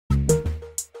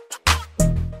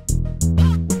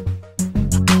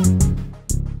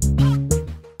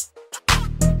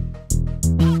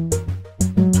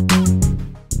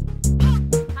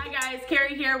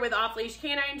off-leash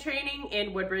canine training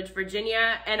in Woodbridge,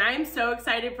 Virginia, and I'm so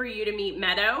excited for you to meet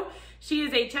Meadow. She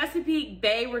is a Chesapeake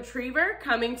Bay Retriever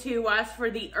coming to us for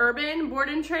the urban board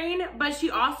and train, but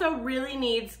she also really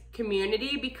needs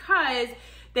community because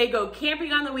they go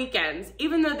camping on the weekends.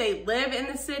 Even though they live in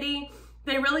the city,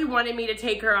 they really wanted me to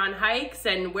take her on hikes,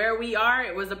 and where we are,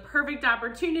 it was a perfect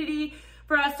opportunity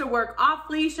for us to work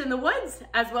off-leash in the woods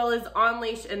as well as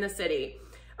on-leash in the city.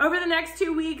 Over the next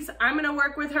 2 weeks, I'm gonna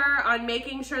work with her on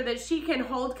making sure that she can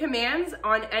hold commands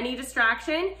on any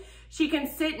distraction. She can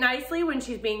sit nicely when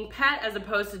she's being pet as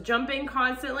opposed to jumping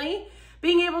constantly.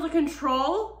 Being able to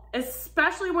control,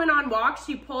 especially when on walks,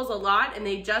 she pulls a lot and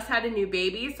they just had a new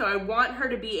baby. So I want her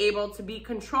to be able to be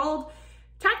controlled,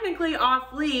 technically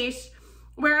off leash,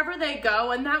 wherever they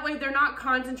go. And that way they're not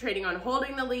concentrating on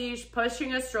holding the leash,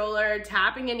 pushing a stroller,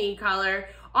 tapping an e-collar.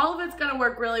 All of it's gonna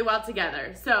work really well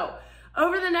together. So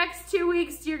over the next 2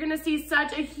 weeks, you're gonna see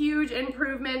such a huge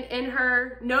improvement in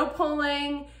her. No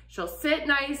pulling, she'll sit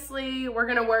nicely. We're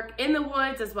gonna work in the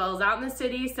woods as well as out in the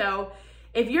city. So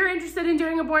if you're interested in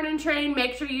doing a board and train,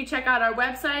 make sure you check out our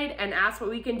website and ask what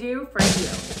we can do for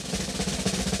you.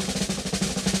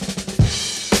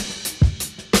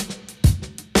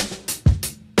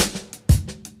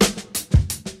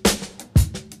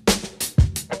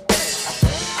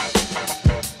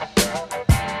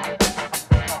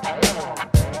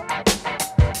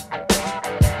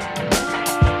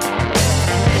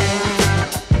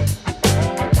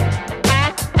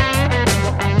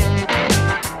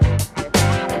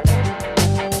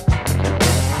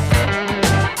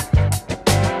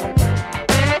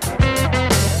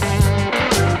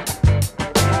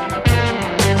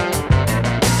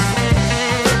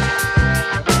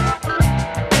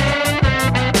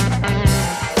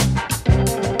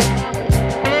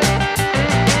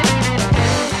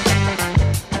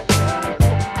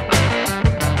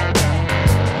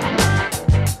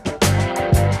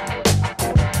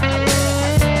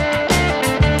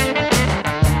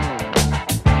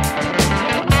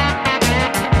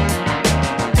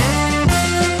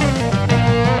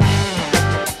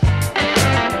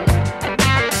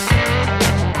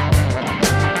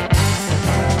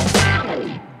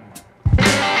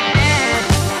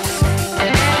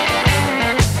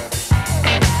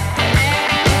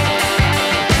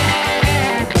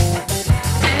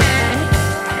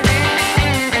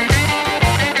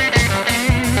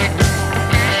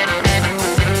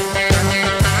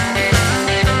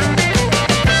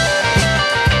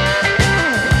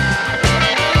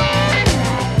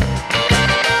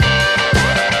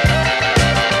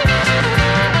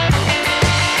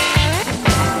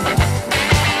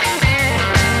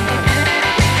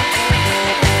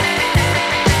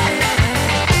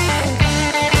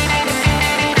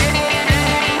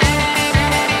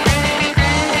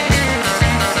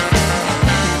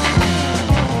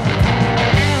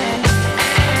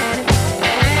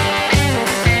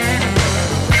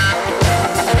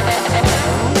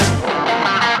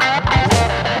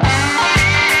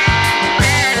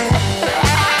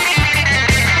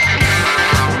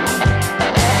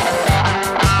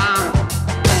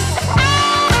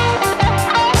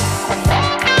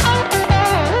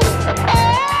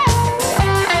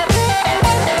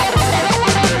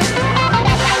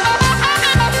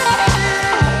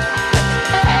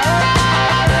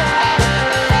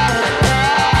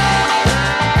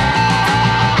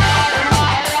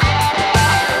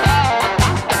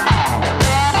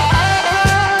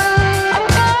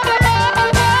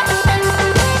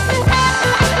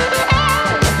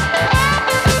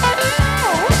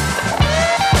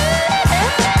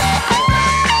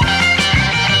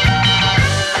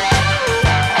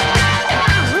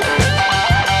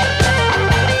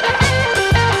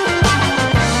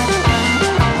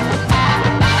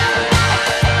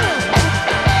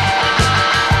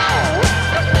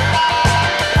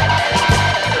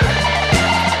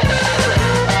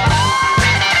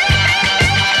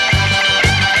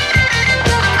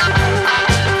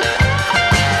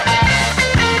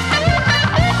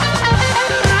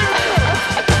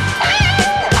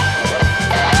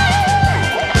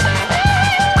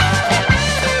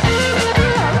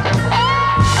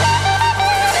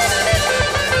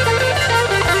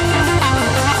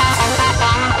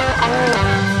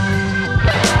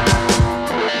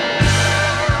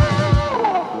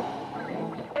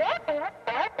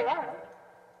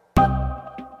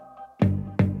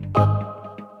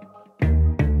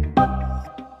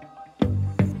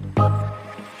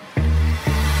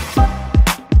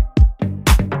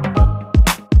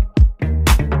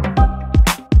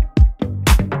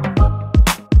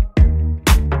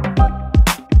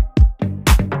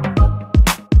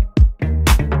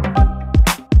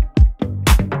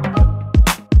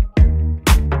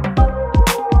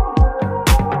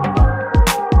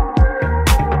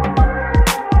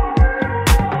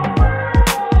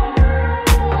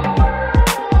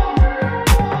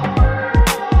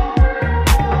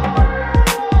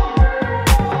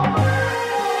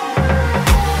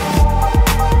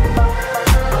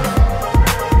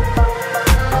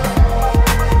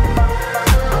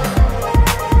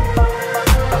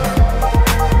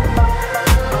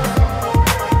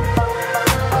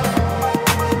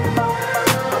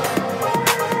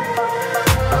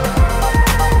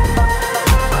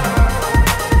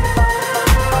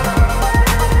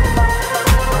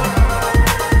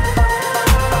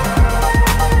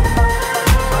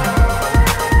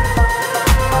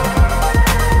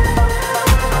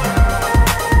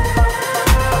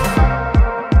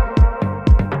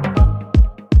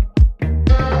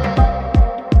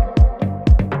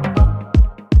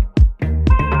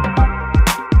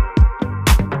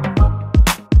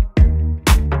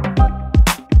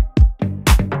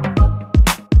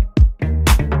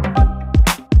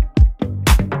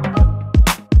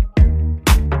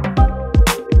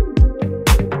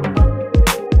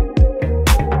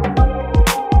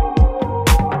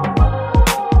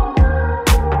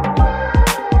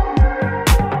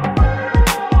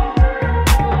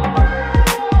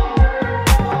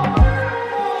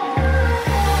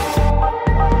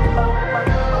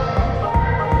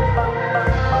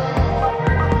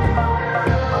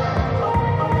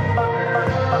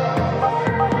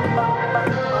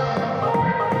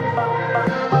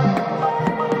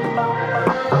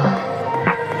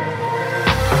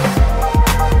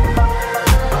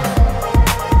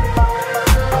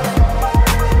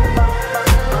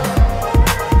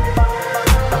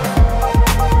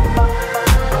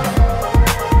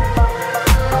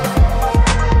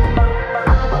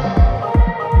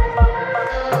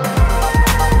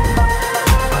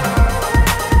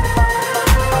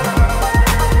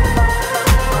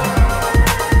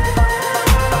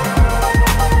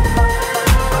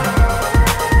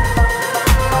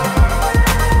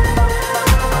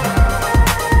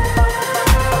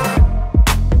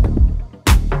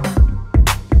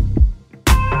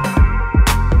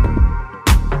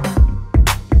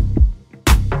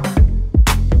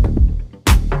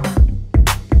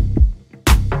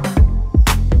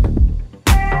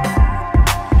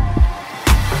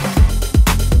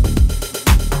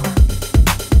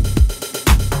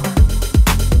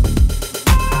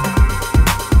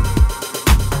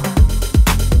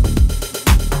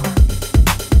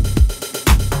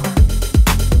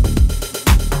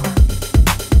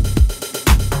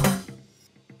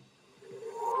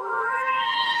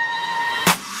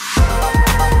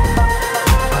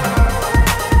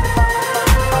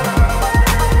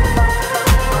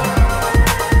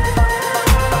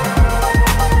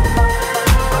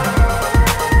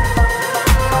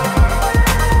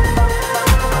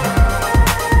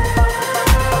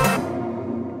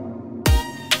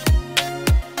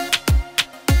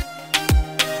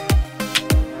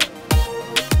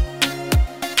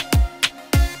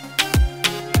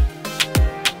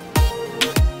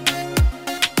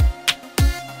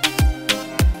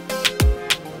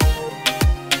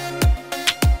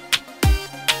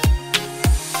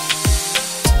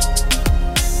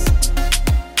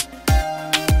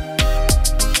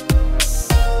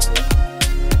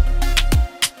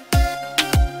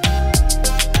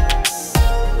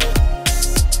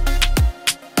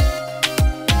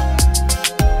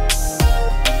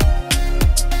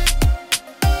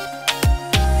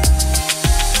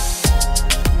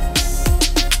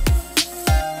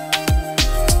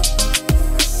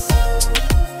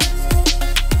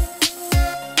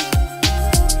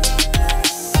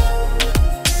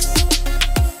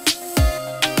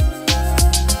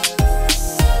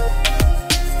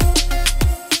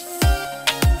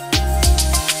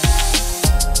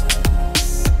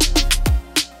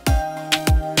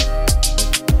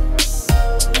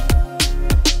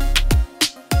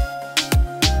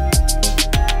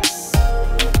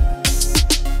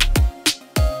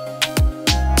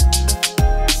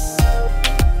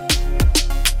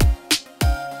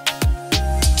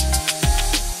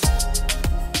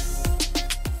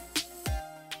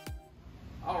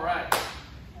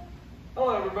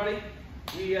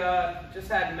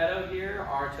 had Meadow here,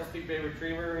 our Chesapeake Bay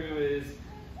Retriever, who is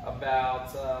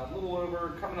about a little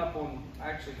over, coming up on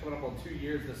 2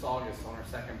 years this August on her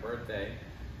 2nd birthday.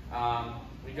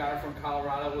 We got her from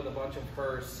Colorado with a bunch of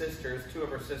her sisters, 2 of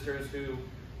her sisters, who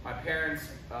my parents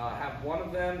have one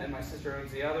of them and my sister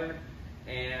owns the other.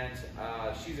 And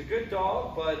she's a good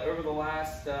dog, but over the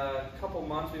last couple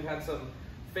months we've had some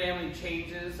family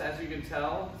changes, as you can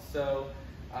tell. So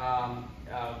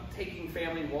taking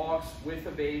family walks with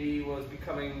a baby was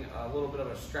becoming a little bit of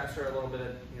a stressor, a little bit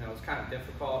of, it's kind of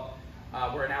difficult.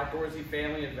 We're an outdoorsy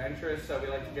family, adventurous, so we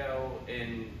like to go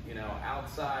in,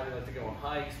 outside, we like to go on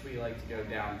hikes, we like to go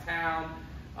downtown,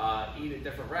 eat at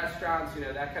different restaurants,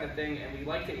 that kind of thing, and we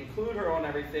like to include her on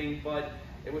everything, but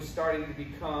it was starting to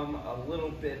become a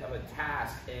little bit of a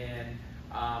task and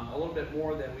a little bit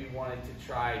more than we wanted to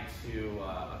try to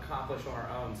accomplish on our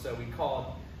own. So we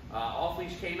called Off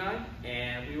Leash Canine,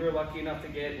 and we were lucky enough to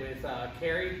get with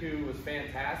Carrie, who was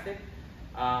fantastic,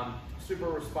 super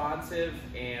responsive,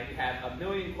 and we had a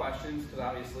million questions because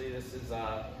obviously this is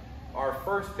our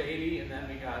first baby, and then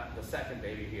we got the 2nd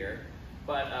baby here.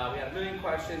 But we had a million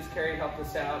questions. Carrie helped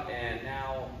us out, and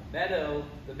now Meadow,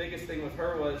 the biggest thing with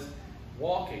her was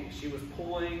walking. She was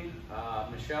pulling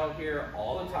Michelle here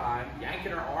all the time,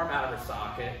 yanking her arm out of her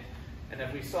socket, and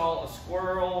if we saw a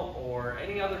squirrel or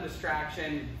any other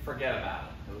distraction, forget about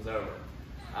it. It was over.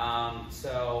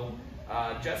 So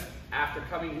just after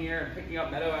coming here and picking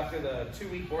up Meadow after the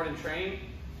 2-week board and train,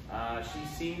 she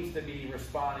seems to be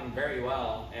responding very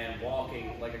well and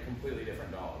walking like a completely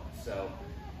different dog. So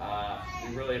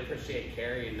we really appreciate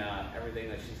Carrie and everything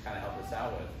that she's kind of helped us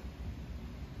out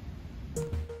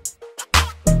with.